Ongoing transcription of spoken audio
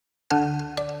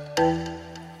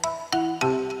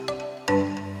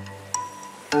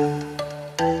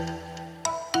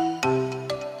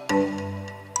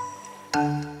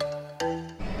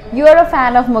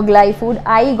fan of Mughlai food,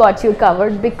 I got you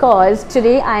covered, because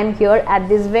today I am here at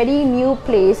this very new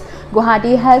place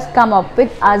Guwahati has come up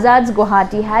with. Azads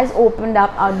Guwahati has opened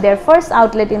up their first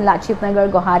outlet in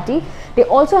Lachitnagar, Guwahati. They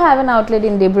also have an outlet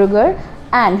in Dibrugarh.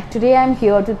 And today I am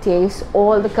here to taste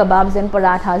all the kebabs and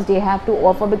parathas they have to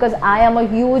offer, because I am a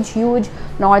huge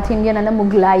North Indian and a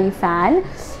Mughlai fan.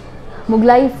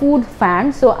 Mughlai food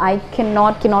fan, so I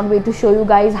cannot wait to show you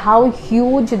guys how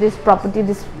huge this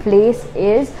place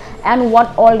is and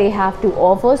what all they have to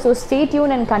offer. So stay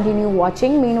tuned and continue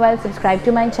watching. Meanwhile, subscribe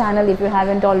to my channel if you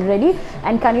haven't already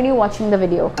and continue watching the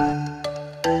video.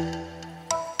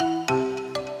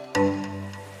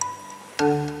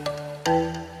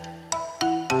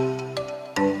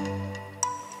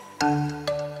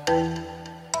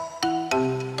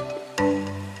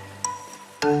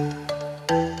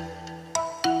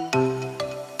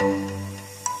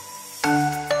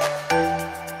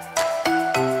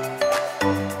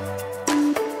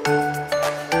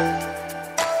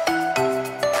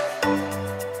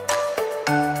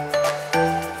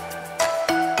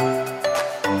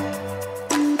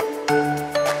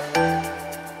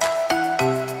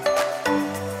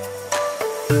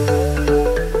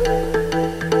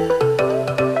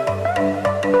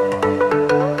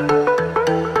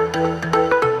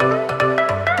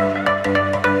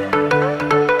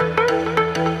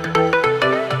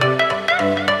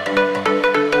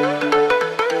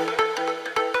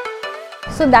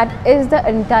 So that is the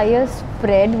entire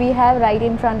spread we have right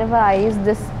in front of our eyes.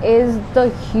 This is the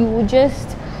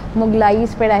hugest Mughlai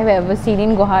spread I have ever seen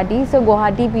in Guwahati. So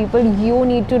Guwahati people, you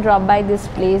need to drop by this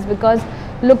place, because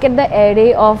look at the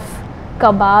array of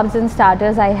kebabs and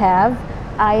starters I have.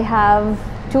 I have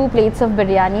 2 plates of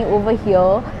biryani over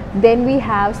here. Then we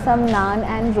have some naan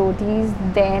and rotis.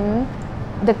 Then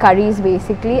the curries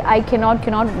basically. I cannot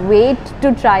wait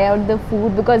to try out the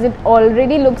food, because it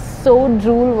already looks so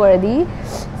drool worthy.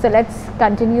 So let's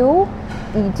continue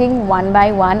eating one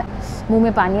by one. Muh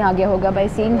mein pani aa gaya hoga by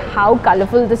seeing how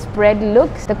colorful the spread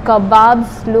looks. The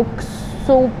kebabs look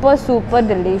super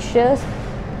delicious.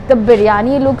 The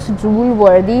biryani looks drool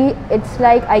worthy. It's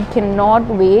like I cannot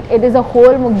wait. It is a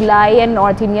whole Mughlai and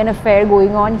North Indian affair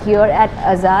going on here at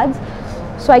Azads.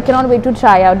 So I cannot wait to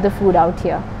try out the food out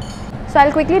here. So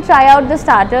I'll quickly try out the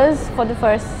starters for the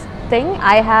first thing.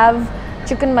 I have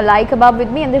chicken malai kebab with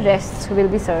me, and the rest will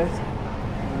be served.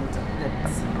 And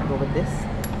let's go with this.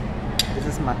 This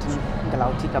is mutton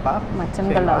galauti kebab.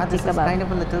 Mutton galauti this kebab. Is kind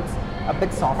of a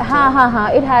bit softer.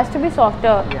 It has to be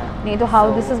softer. Yeah. Nee, to how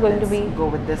so this is going to be? Go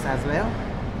with this as well.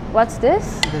 What's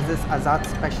this? This is Azad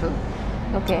special.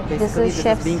 Okay. Basically, this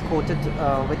is being coated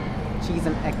with cheese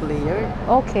and egg layer.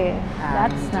 Okay,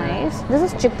 that's nice. This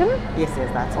is chicken? Yes,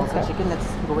 that's also chicken. Let's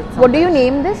go with some. What do you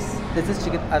name this? This is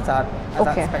chicken Azad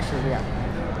special, yeah.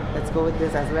 Let's go with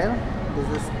this as well. This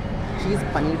is cheese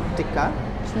paneer tikka.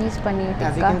 Cheese paneer tikka.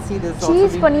 As you can see, this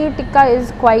cheese paneer tikka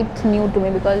is quite new to me,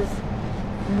 because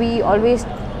we always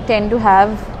tend to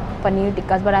have paneer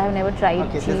tikkas, but I have never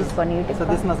tried cheese paneer tikka. So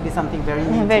this must be something very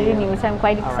new. Very new. So I'm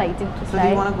quite excited to try. So do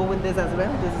you want to go with this as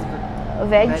well? This is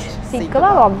veg seekh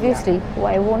kebab, obviously. Yeah.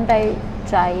 Why won't I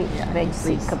try veg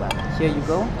seekh kebab? Here you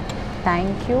go.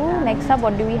 Thank you. And next up,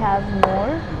 what do we have more?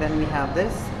 Then we have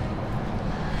this.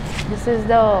 This is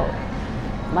the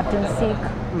mutton seekh.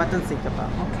 Mutton seekh kebab.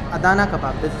 Okay. Adana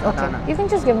kebab. This is Adana. You can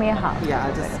just give me a half. Yeah,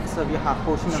 I'll just serve you half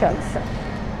portion of this. Sure.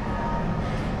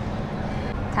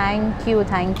 Thank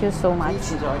you so much.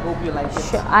 Please enjoy. Hope you like it.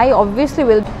 Sure, I obviously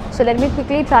will. So let me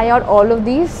quickly try out all of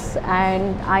these,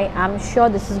 and I am sure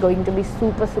this is going to be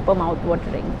super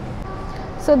mouth-watering.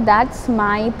 So that's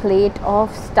my plate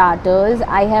of starters.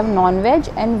 I have non-veg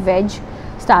and veg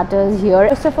starters here.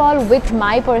 First of all, with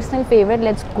my personal favorite,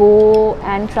 let's go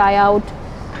and try out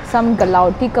some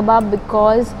galauti kebab,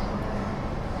 because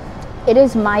it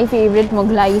is my favorite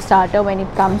Mughlai starter when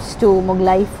it comes to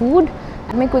Mughlai food.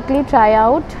 Let me quickly try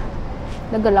out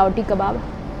the galauti kebab.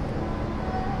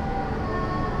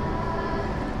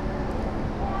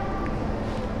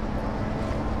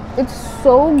 It's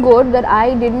so good that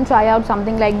I didn't try out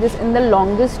something like this in the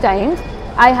longest time.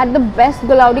 I had the best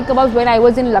galauti kebabs when I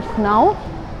was in Lucknow,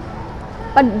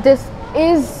 but this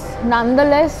is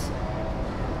nonetheless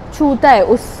छूता है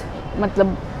उस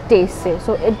मतलब taste से.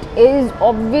 So it is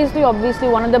obviously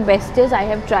one of the bestest I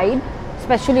have tried,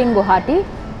 especially in Guwahati.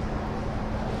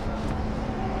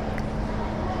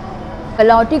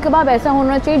 galauti kebab ऐसा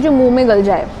होना चाहिए जो मुंह में गल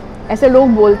जाए, ऐसे लोग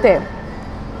बोलते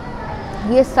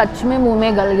हैं. ये सच में मुंह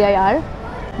में गल गया यार.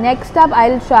 Next up,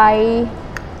 I'll try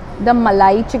the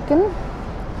Malai chicken.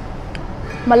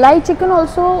 Malai chicken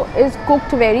also is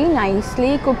cooked very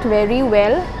nicely, cooked very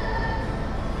well.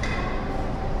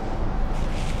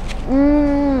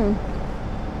 Mmm.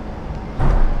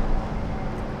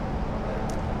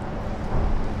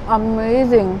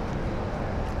 Amazing.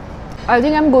 I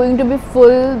think I'm going to be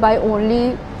full by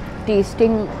only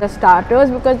tasting the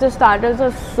starters because the starters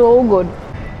are so good.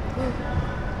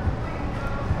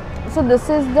 So this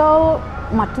is the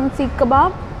mutton seekh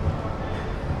kebab.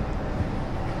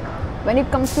 When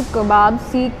it comes to kebab,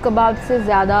 seekh kebab से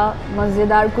ज़्यादा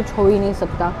मज़ेदार कुछ हो ही नहीं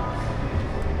सकता.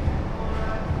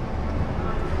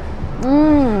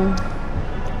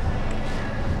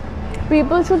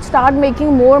 People should start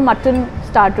making more mutton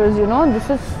starters, you know. This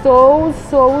is so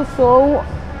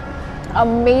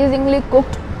amazingly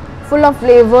cooked, full of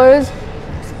flavors,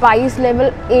 spice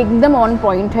level एकदम on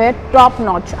point है, top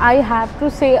notch. I have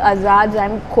to say Azads,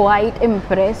 I'm quite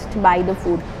impressed by the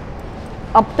food.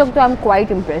 अब तक तो I'm quite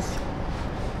impressed.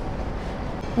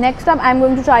 Next up, I'm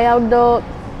going to try out the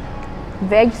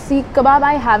veg seekh kebab.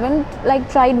 I haven't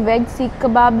tried veg seekh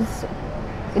kebabs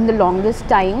in the longest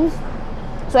times,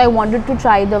 so I wanted to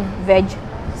try the veg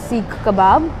seekh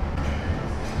kebab.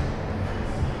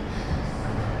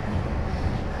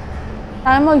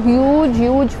 I'm a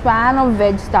huge fan of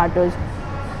veg starters.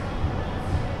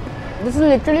 This is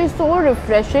literally so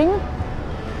refreshing,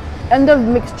 and the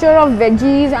mixture of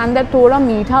veggies and the thoda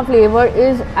meetha flavor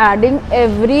is adding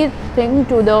everything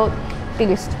to the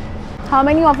taste. How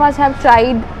many of us have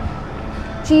tried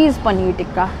cheese paneer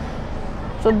tikka?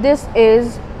 So this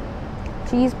is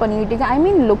cheese paneer tikka. I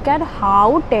mean, look at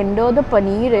how tender the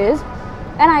paneer is,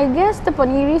 and I guess the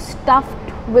paneer is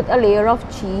stuffed with a layer of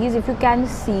cheese, if you can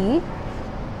see,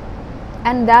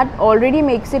 and that already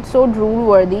makes it so drool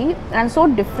worthy and so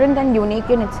different and unique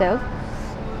in itself.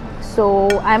 So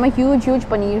I'm a huge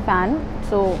paneer fan,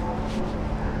 so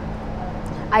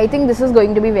I think this is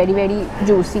going to be very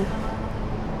juicy.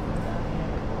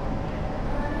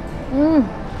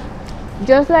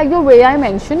 Just like the way I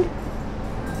mentioned,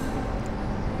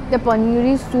 the paneer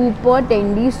is super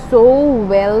tendy, so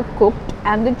well cooked,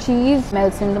 and the cheese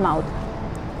melts in the mouth.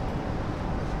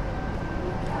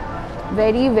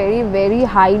 Very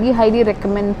highly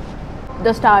recommend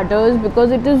the starters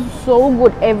because it is so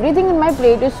good. Everything in my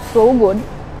plate is so good.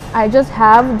 I just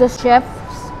have the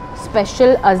chef's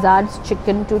special Azads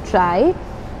chicken to try,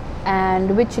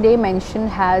 and which they mentioned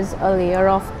has a layer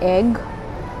of egg.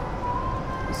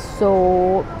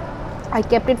 So I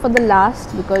kept it for the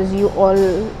last because you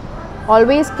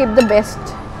always keep the best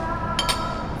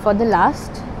for the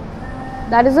last.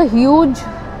 That is a huge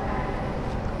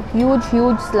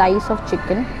slice of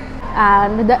chicken,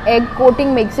 and the egg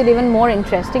coating makes it even more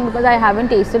interesting because I haven't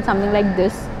tasted something like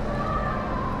this.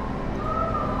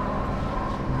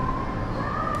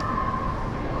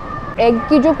 Egg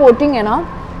की जो coating है ना,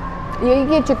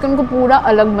 ये chicken को पूरा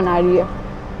अलग बना रही है.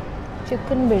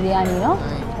 Chicken biryani ना.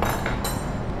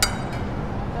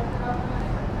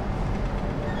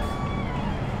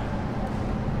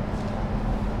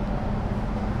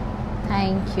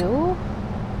 Thank you.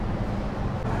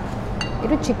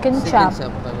 It is chicken chop.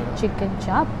 Chicken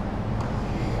chop.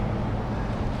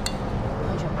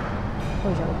 हो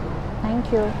जाओ. Thank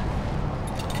you.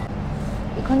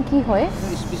 এখন কি হয়?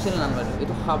 স্পেশাল নান বাট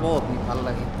এটো খাবো আপনি ভালো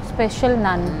লাগে। স্পেশাল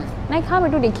নান। নাই খাম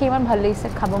এটো দেখি ইমান ভাল লাগিছে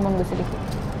খাব মন গৈছে দেখি।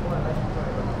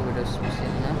 এটা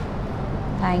স্পেশাল না।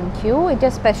 Thank you. এটা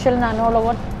স্পেশাল নানৰ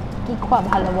লগত কি খোৱা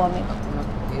ভাল হ'ব আমি?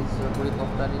 ভেজ পুৰি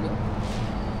কফটা দিলে।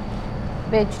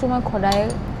 ভেজ তো মই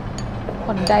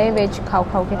সদায় ভেজ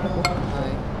খাওকে থাকো।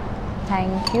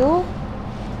 Thank you.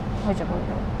 हो जाओ.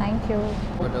 Thank you.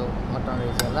 Mutton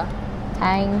rizala.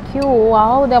 Thank you.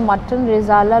 Wow, the mutton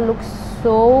rizala looks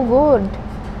so good.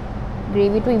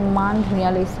 Gravy to iman dhuniya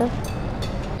laise.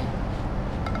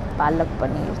 Palak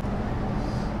paneer.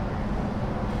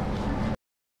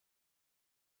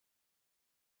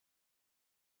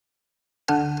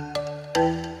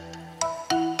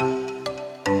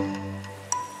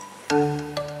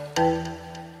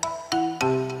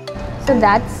 So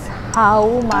that's how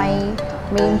my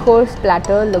main course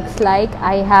platter looks like.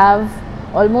 I have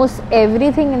almost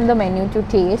everything in the menu to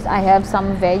taste. I have some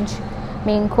veg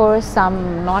main course, some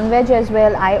non-veg as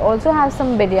well. I also have some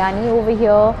biryani over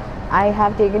here. I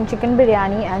have taken chicken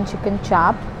biryani and chicken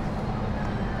chop.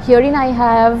 Herein I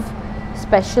have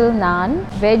special naan,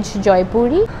 veg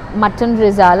joypuri, mutton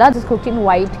rizala, just cooked in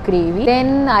white gravy.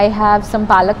 Then I have some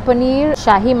palak paneer,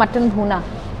 shahi mutton bhuna.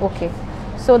 Okay,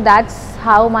 so that's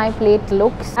how my plate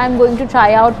looks. I'm going to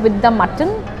try out with the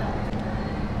mutton.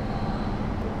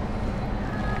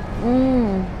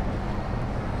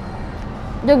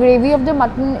 The gravy of the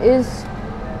mutton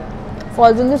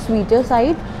falls on the sweeter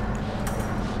side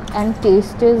and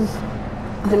taste is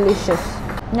delicious.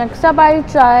 Next up I'll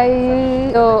try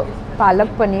the palak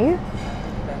paneer.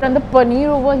 And the paneer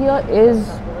over here is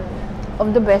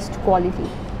of the best quality.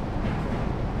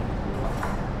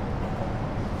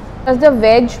 As the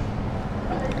veg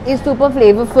is super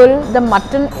flavorful, the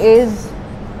mutton is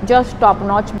just top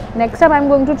notch. Next up I'm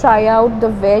going to try out the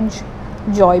veg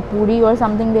joy puri or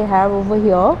something they have over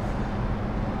here.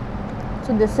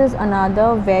 So this is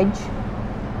another veg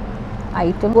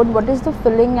item. What is the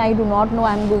filling? I do not know.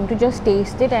 I'm going to just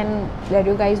taste it and let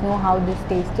you guys know how this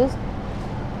taste is.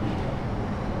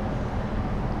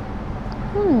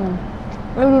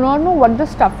 I do not know what the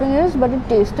stuffing is, but it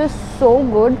tastes so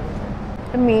good.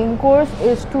 The main course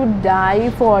is to die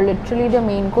for. Literally, the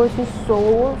main course is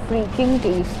so freaking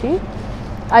tasty.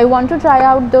 I want to try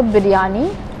out the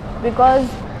biryani, because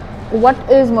what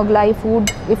is Mughlai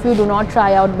food if you do not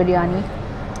try out biryani?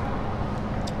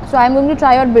 So I'm going to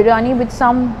try out biryani with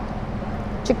some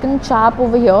chicken chop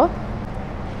over here.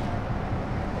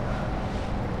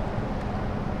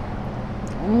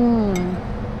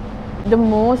 The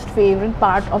most favorite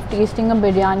part of tasting a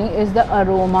biryani is the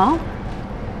aroma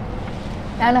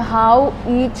and how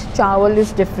each chawal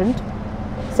is different,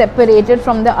 separated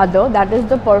from the other. That is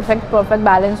the perfect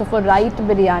balance of a right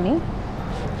biryani.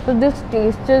 So this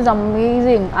taste is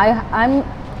amazing. I'm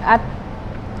at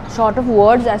short of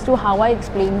words as to how I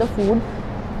explain the food,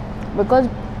 because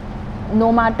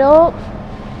no matter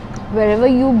wherever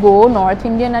you go, North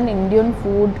Indian and Indian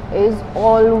food is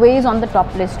always on the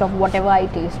top list of whatever I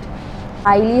taste.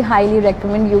 Highly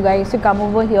recommend you guys to come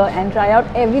over here and try out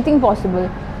everything possible.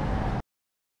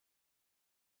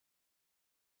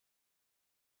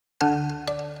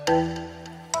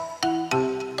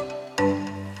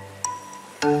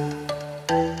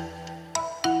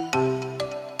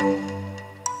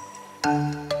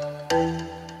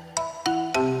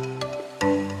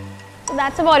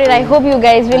 That's about it. I hope you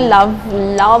guys will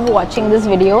love watching this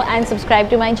video, and subscribe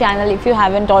to my channel if you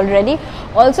haven't already.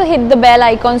 Also hit the bell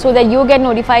icon so that you get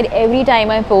notified every time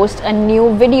I post a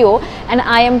new video. And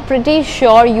I am pretty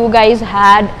sure you guys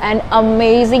had an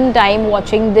amazing time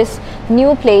watching this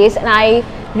new place, and I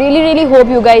really hope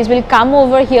you guys will come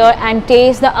over here and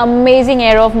taste the amazing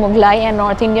air of Mughlai and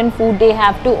North Indian food they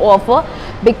have to offer,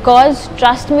 because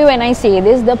trust me when I say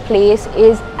this, the place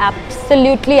is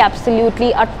absolutely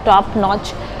a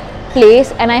top-notch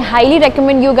place, and I highly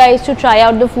recommend you guys to try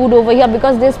out the food over here,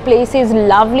 because this place is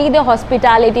lovely. The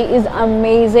hospitality is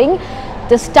amazing,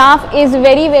 the staff is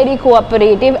very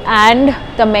cooperative, and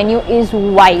the menu is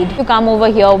wide. You come over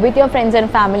here with your friends and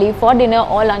family for dinner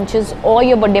or lunches or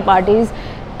your birthday parties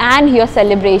and your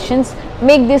celebrations,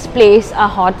 make this place a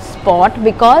hot spot,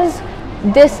 because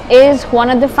this is one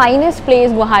of the finest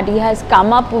places Guwahati has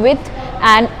come up with,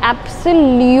 and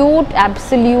absolutely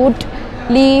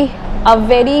a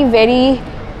very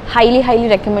highly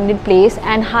recommended place,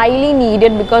 and highly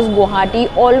needed, because Guwahati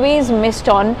always missed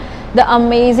on the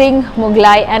amazing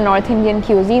Mughlai and North Indian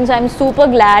cuisine. So I'm super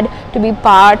glad to be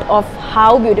part of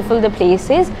how beautiful the place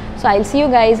is. So I'll see you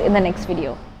guys in the next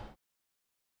video.